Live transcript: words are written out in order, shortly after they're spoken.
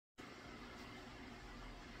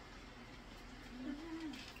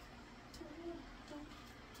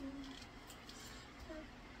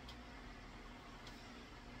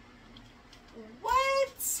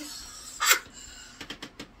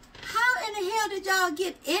did y'all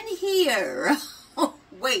get in here?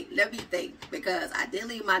 Wait, let me think, because I did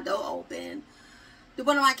leave my door open. Did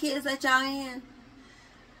one of my kids let y'all in?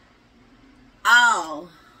 Oh,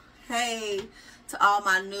 hey to all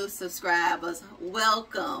my new subscribers.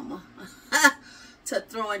 Welcome to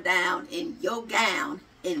throwing down in your gown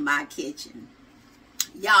in my kitchen.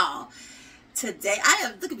 Y'all, today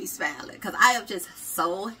look at me smiling because I am just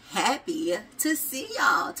so happy to see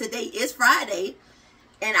y'all. Today is Friday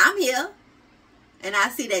and I'm here and I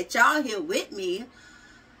see that y'all here with me.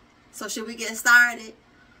 So should we get started?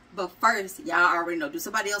 But first, y'all already know. Do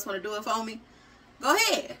somebody else want to do it for me? Go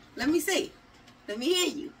ahead. Let me see. Let me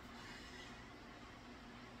hear you.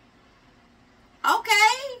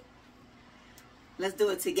 Okay. Let's do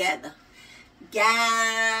it together.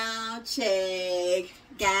 Gown check.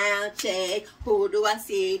 Gown check. Who do I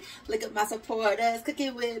see? Look at my supporters.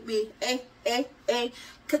 Cooking with me. Hey, hey, hey.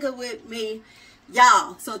 Cooking with me.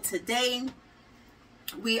 Y'all, so today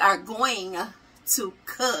we are going to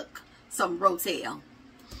cook some Rotel.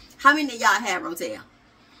 How many of y'all had Rotel?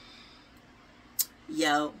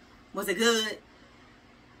 Yo, was it good?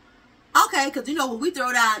 Okay, because you know when we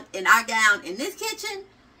throw down in our gown in this kitchen,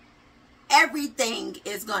 everything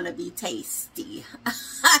is going to be tasty.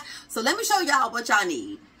 So let me show y'all what y'all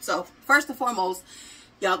need. So first and foremost,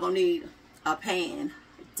 y'all going to need a pan.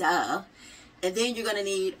 Duh. And then you're going to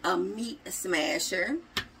need a meat smasher.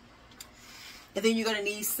 And then you're going to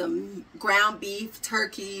need some ground beef,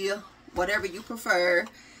 turkey, whatever you prefer.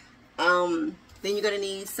 Then you're going to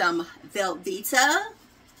need some Velveeta.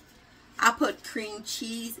 I put cream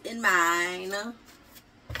cheese in mine.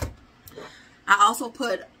 I also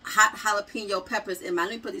put hot jalapeno peppers in mine.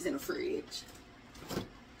 Let me put these in the fridge.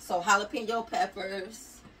 So jalapeno peppers.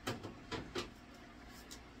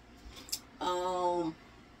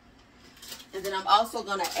 And then I'm also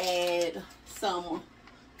going to add some,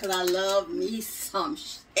 because I love me some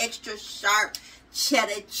extra sharp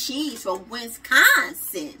cheddar cheese from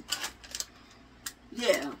Wisconsin.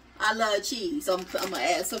 Yeah, I love cheese. So I'm going to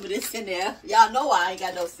add some of this in there. Y'all know I ain't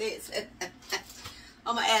got no sense.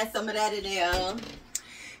 I'm going to add some of that in there.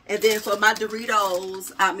 And then for my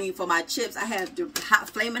Doritos, for my chips, I have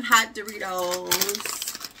flaming hot Doritos.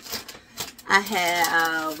 I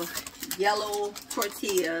have yellow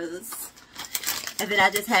tortillas. And then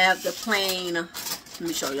I just have the plain, let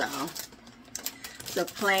me show y'all, the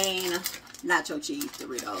plain nacho cheese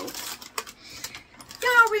Doritos.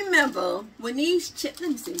 Y'all remember when these chips,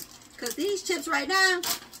 let me see, because these chips right now,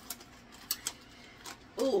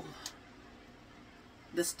 ooh,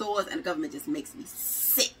 the stores and the government just makes me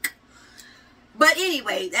sick. But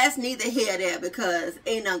anyway, that's neither here nor there because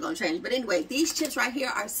ain't nothing gonna change. But anyway, these chips right here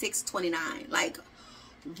are $6.29. Like,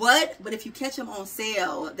 what? But if you catch them on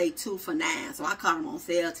sale, they 2 for $9. So I caught them on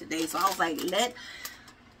sale today. So I was like, let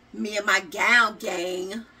me and my gown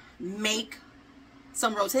gang make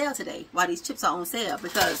some Rotel today while these chips are on sale.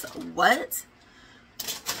 Because what?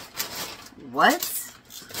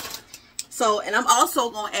 So, and I'm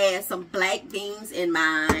also going to add some black beans in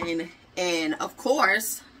mine. And, of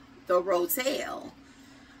course, the Rotel.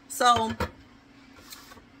 So,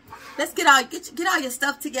 let's get all your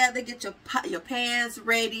stuff together. Get your pans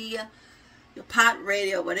ready. Your pot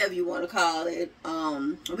ready or whatever you want to call it.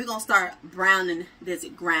 We're going to start browning this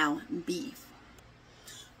ground beef.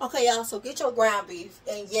 Okay, y'all, so get your ground beef.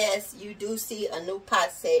 And yes, you do see a new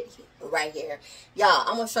pot set right here. Y'all,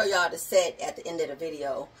 I'm going to show y'all the set at the end of the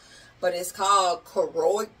video. But it's called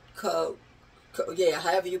yeah,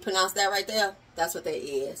 however you pronounce that right there. That's what that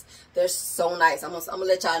is. They're so nice. I'm gonna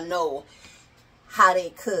let y'all know how they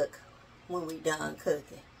cook when we done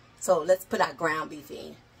cooking. So let's put our ground beef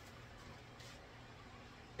in.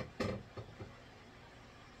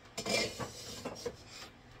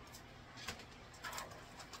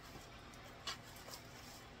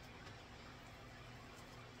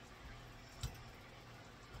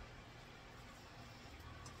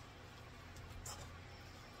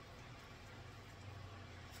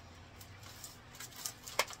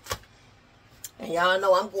 And y'all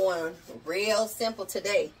know I'm going real simple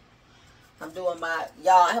today. I'm doing my,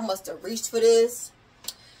 y'all, I must have reached for this.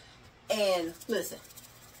 And listen,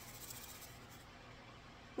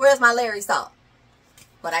 where's my Larry salt?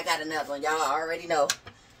 But I got another one, y'all already know.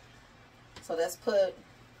 So let's put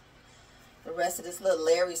the rest of this little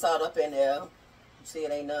Larry salt up in there. You see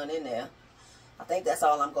it ain't none in there. I think that's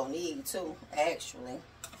all I'm gonna need too, actually.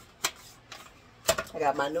 I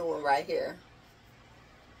got my new one right here.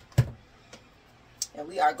 And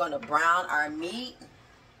we are going to brown our meat.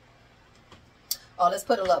 Oh, let's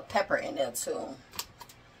put a little pepper in there too.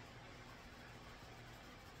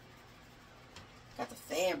 Got the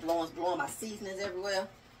fan blowing my seasonings everywhere.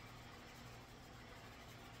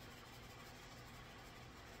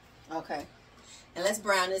 Okay. And let's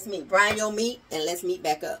brown this meat. Brown your meat and let's meat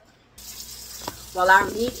back up. While our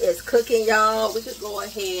meat is cooking, y'all, we could go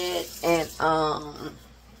ahead and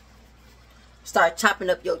start chopping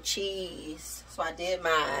up your cheese. So I did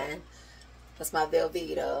mine. That's my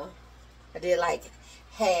Velveeta. I did like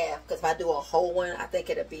half, because if I do a whole one, I think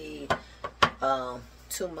it'll be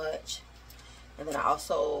too much. And then I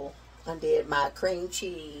also undid my cream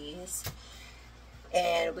cheese.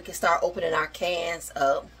 And we can start opening our cans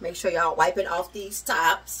up. Make sure y'all wiping off these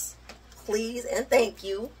tops, please and thank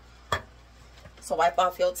you. So wipe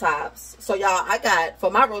off your tops. So y'all, I got for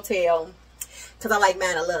my Rotel, because I like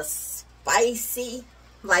mine a little spicy,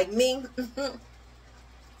 like me.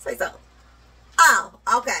 Say so. Oh,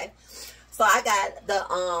 okay. So I got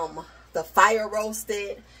the fire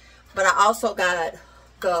roasted, but I also got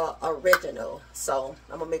the original. So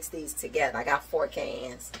I'm gonna mix these together. I got 4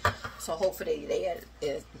 cans, so hopefully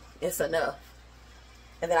it's enough.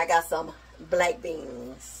 And then I got some black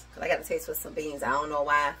beans, because I got to taste with some beans. I don't know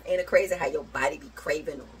why. Ain't it crazy how your body be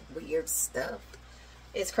craving weird stuff?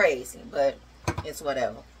 It's crazy, but it's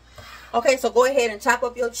whatever. Okay, so go ahead and chop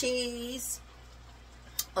up your cheese.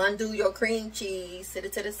 Undo your cream cheese. Set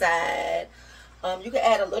it to the side. You can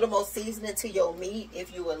add a little more seasoning to your meat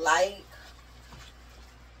if you would like.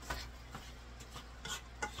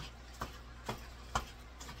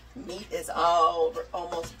 Meat is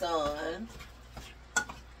almost done.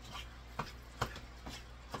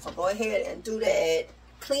 So go ahead and do that.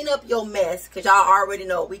 Clean up your mess, because y'all already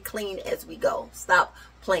know we clean as we go. Stop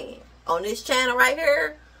playing. On this channel right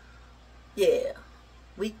here, yeah,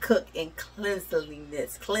 we cook in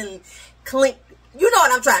cleanliness. Clean. You know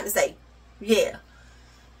what I'm trying to say. Yeah.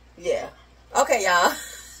 Yeah. Okay, y'all.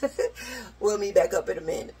 We'll meet back up in a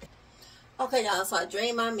minute. Okay, y'all. So I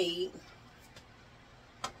drained my meat.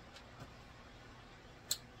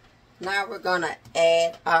 Now we're gonna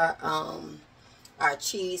add our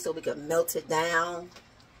cheese so we can melt it down.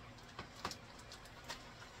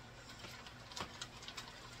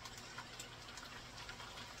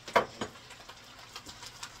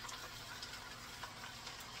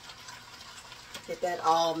 Get that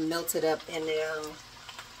all melted up in there.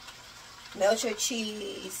 Melt your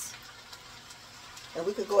cheese. And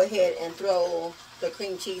we could go ahead and throw the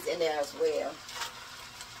cream cheese in there as well.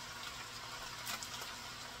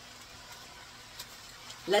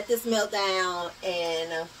 Let this melt down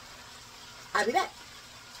and I'll be back.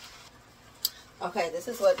 Okay, this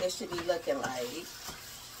is what this should be looking like.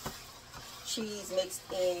 Cheese mixed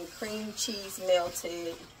in, cream cheese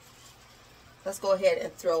melted. Let's go ahead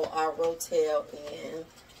and throw our Rotel in.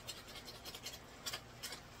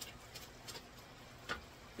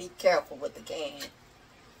 Be careful with the can.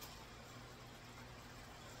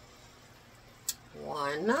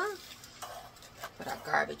 1. Put our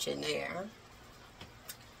garbage in there.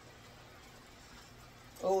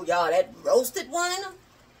 Oh, y'all, that roasted one,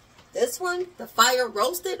 this one, the fire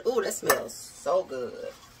roasted, oh, that smells so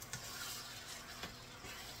good.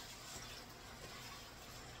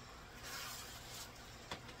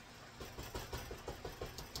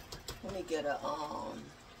 Let me get a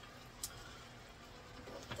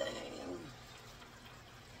thing,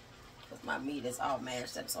 because my meat is all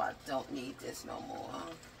mashed up, so I don't need this no more.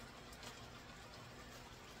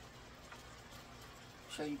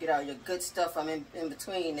 Sure you get all your good stuff in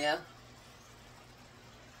between there.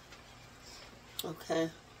 Okay.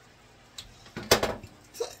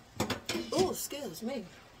 Oh, excuse me.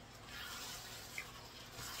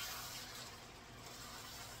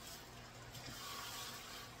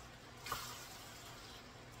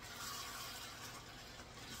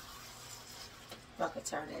 I could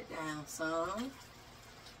turn that down some.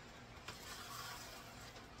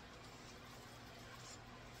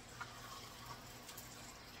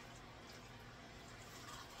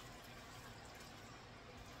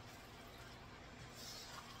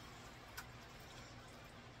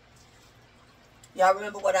 Y'all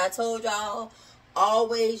remember what I told y'all?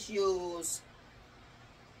 Always use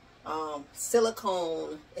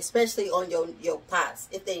silicone, especially on your pots.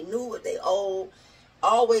 If they new, if they old,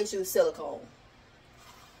 always use silicone.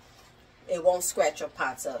 It won't scratch your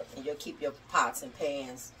pots up, and you'll keep your pots and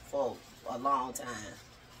pans for a long time.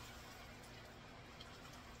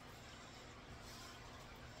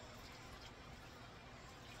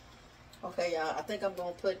 Okay, y'all, I think I'm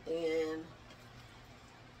going to put in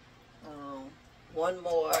 1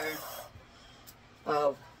 more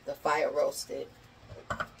of the fire roasted.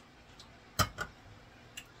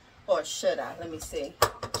 Or should I? Let me see.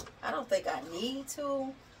 I don't think I need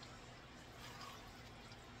to.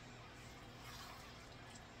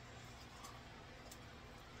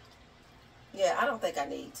 Yeah, I don't think I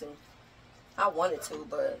need to. I wanted to,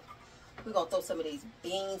 but We're going to throw some of these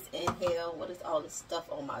beans in here. What is all this stuff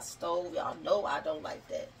on my stove? Y'all know I don't like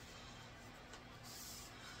that.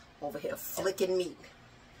 Over here flicking meat.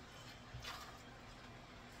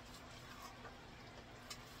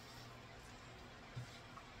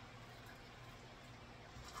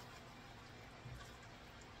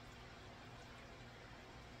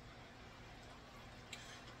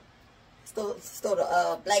 Throw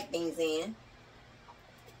the black beans in.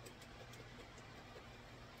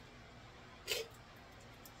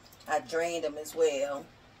 I drained them as well.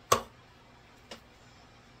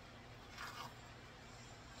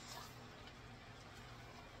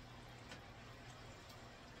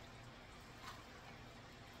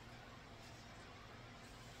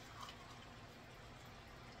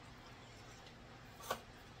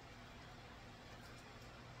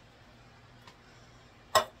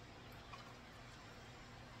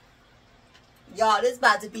 Y'all, this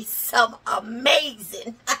about to be some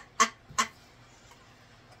amazing.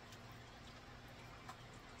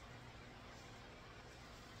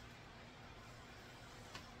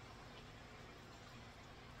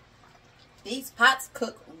 These pots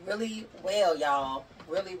cook really well, y'all.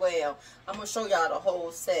 Really well. I'm going to show y'all the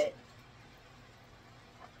whole set.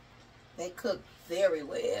 They cook very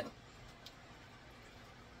well.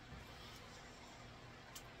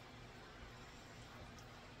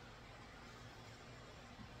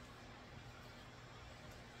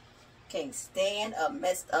 Can't stand a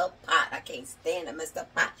messed up pot. I can't stand a messed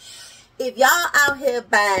up pot. If y'all out here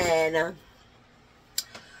buying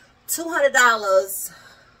 $200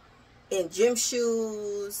 in gym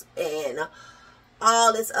shoes and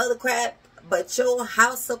all this other crap, but your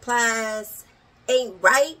house supplies ain't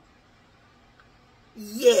right,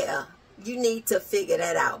 yeah, you need to figure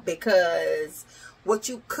that out, because what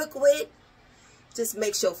you cook with just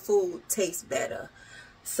makes your food taste better.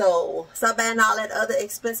 So stop buying all that other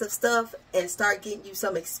expensive stuff and start getting you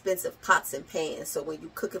some expensive pots and pans. So when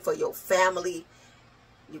you cooking for your family,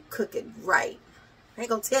 you cook it right. I ain't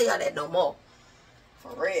gonna tell y'all that no more.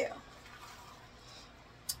 For real.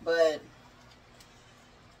 But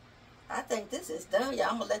I think this is done, y'all.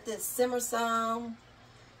 I'm gonna let this simmer some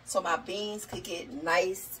so my beans could get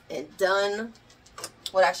nice and done.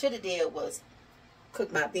 What I should have did was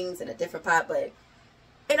cook my beans in a different pot, but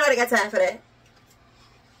ain't nobody got time for that.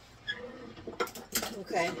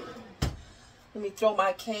 Okay, let me throw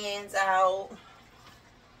my cans out.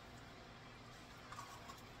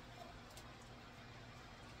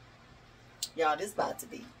 Y'all, this about to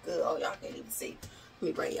be good. Oh, y'all can't even see. Let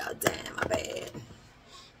me bring y'all down. My bad.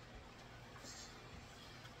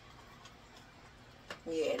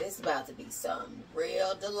 Yeah, this is about to be something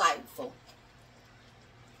real delightful.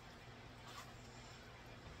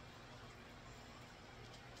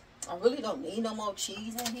 I really don't need no more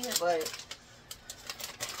cheese in here, but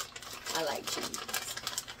I like cheese.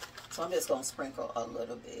 So I'm just going to sprinkle a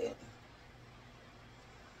little bit.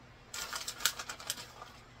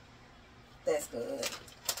 That's good.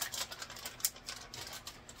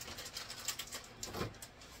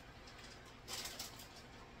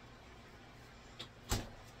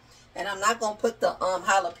 And I'm not going to put the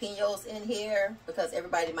jalapenos in here because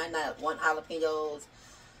everybody might not want jalapenos.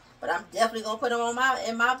 But I'm definitely going to put them on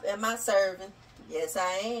in my serving. Yes, I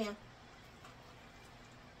am.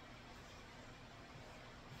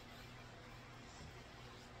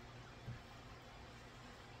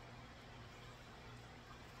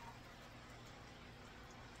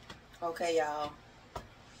 Okay, y'all.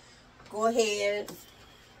 Go ahead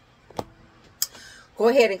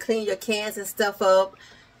and clean your cans and stuff up.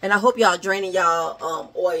 And I hope y'all draining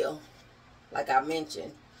y'all oil, like I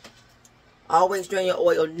mentioned. Always drain your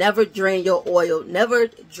oil. Never drain your oil. Never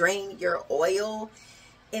drain your oil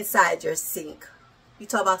inside your sink. You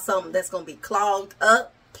talk about something that's going to be clogged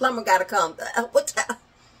up. Plumber got to come. What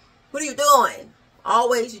are you doing?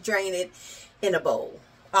 Always drain it in a bowl.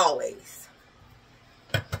 Always.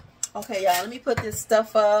 Okay, y'all. Let me put this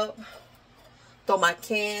stuff up. Throw my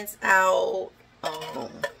cans out.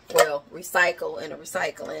 Well, recycle in the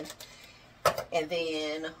recycling. And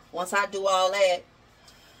then once I do all that,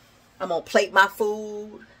 I'm going to plate my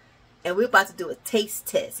food. And we're about to do a taste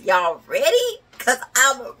test. Y'all ready? Because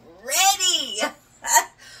I'm ready.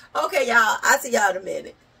 Okay, y'all. I'll see y'all in a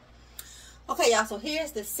minute. Okay, y'all. So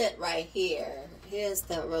here's the set right here. Here's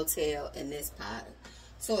the Rotel in this pot.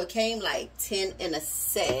 So it came like 10 in a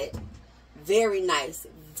set. Very nice.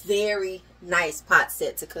 Very nice pot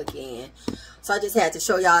set to cook in. So I just had to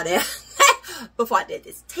show y'all that before I did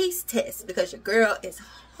this taste test. Because your girl is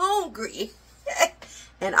hungry.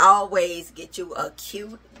 And always get you a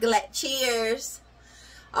cute glass. Cheers.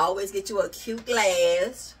 Always get you a cute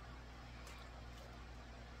glass.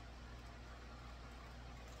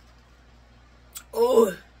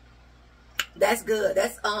 That's good.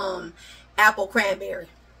 That's apple cranberry.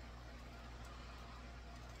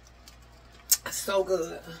 So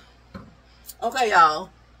good. Okay,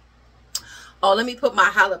 y'all. Oh, let me put my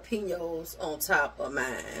jalapenos on top of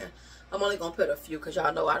mine. I'm only going to put a few because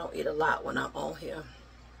y'all know I don't eat a lot when I'm on here.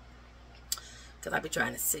 Because I be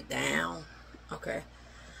trying to sit down. Okay.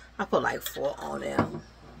 I put like 4 on there.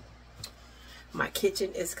 My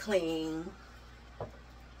kitchen is clean.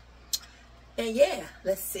 And yeah,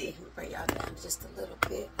 let's see. Let me bring y'all down just a little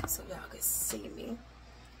bit so y'all can see me.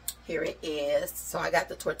 Here it is. So I got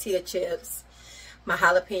the tortilla chips, my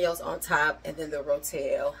jalapenos on top, and then the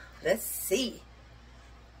Rotel. Let's see.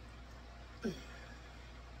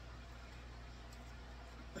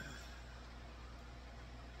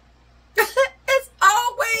 It's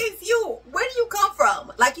always you. Where do you come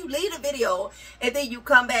from? Like you leave a video and then you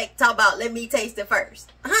come back talk about let me taste it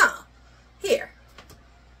first. Huh? Here.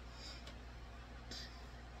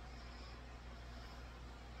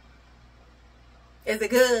 Is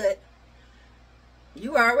it good?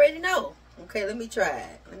 You already know. Okay, let me try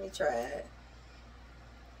it. Let me try it.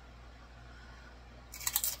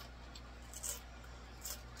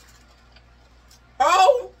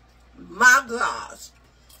 Oh my gosh.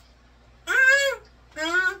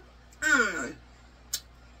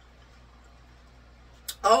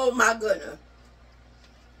 Oh my goodness.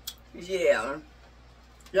 Yeah.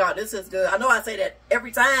 Y'all, this is good. I know I say that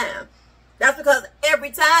every time. That's because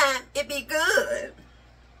every time it be good.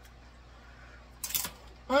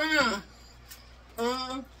 Oh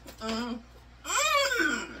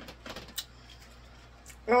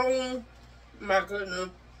my goodness.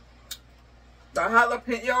 The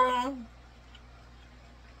jalapeno.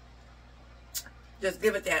 Just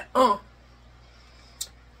give it that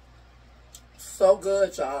so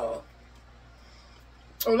good, y'all.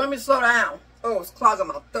 Oh, let me slow down. Oh, it's clogging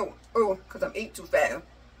my throat. Oh, because I'm eating too fast.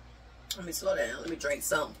 Let me slow down. Let me drink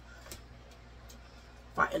some.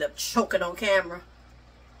 If I end up choking on camera.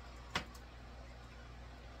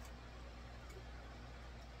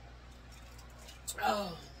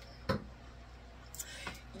 Oh.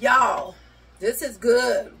 Y'all, this is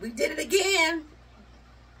good. We did it again.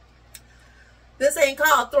 This ain't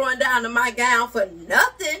called throwing down to my gown for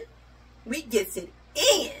nothing. We gets it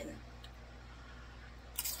in.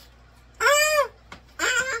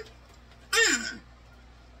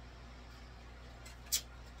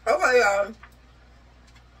 Okay, y'all.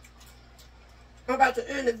 I'm about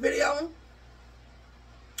to end this video.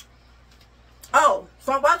 Oh,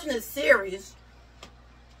 so I'm watching this series.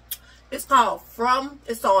 It's called From.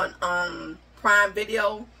 It's on Prime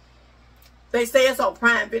Video. They say it's on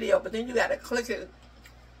Prime Video, but then you gotta click it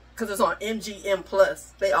because it's on MGM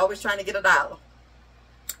Plus. They always trying to get $1.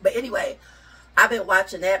 But anyway, I've been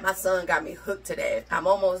watching that. My son got me hooked to that. I'm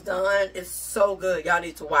almost done. It's so good. Y'all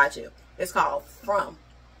need to watch it. It's called From.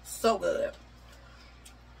 So good.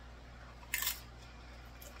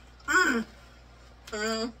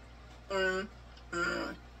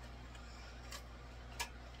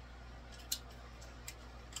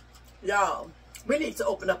 Y'all, we need to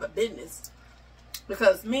open up a business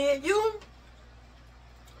because me and you,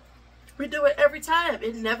 we do it every time.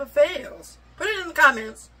 It never fails. Put it in the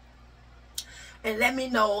comments and let me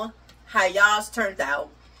know how y'all's turned out,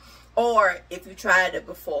 or if you tried it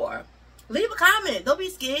before. Leave a comment. Don't be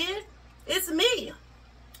scared. It's me.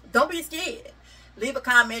 Don't be scared. Leave a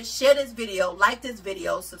comment, share this video, like this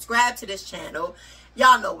video, subscribe to this channel.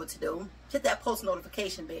 Y'all know what to do. Hit that post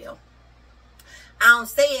notification bell. I don't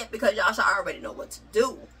say it because y'all should already know what to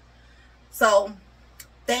do. So,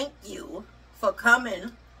 thank you for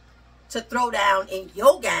coming to throw down in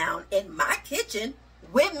your gown in my kitchen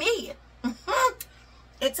with me.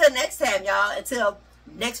 Until next time, y'all. Until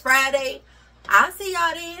next Friday. I'll see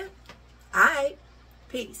y'all then. All right.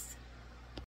 Peace.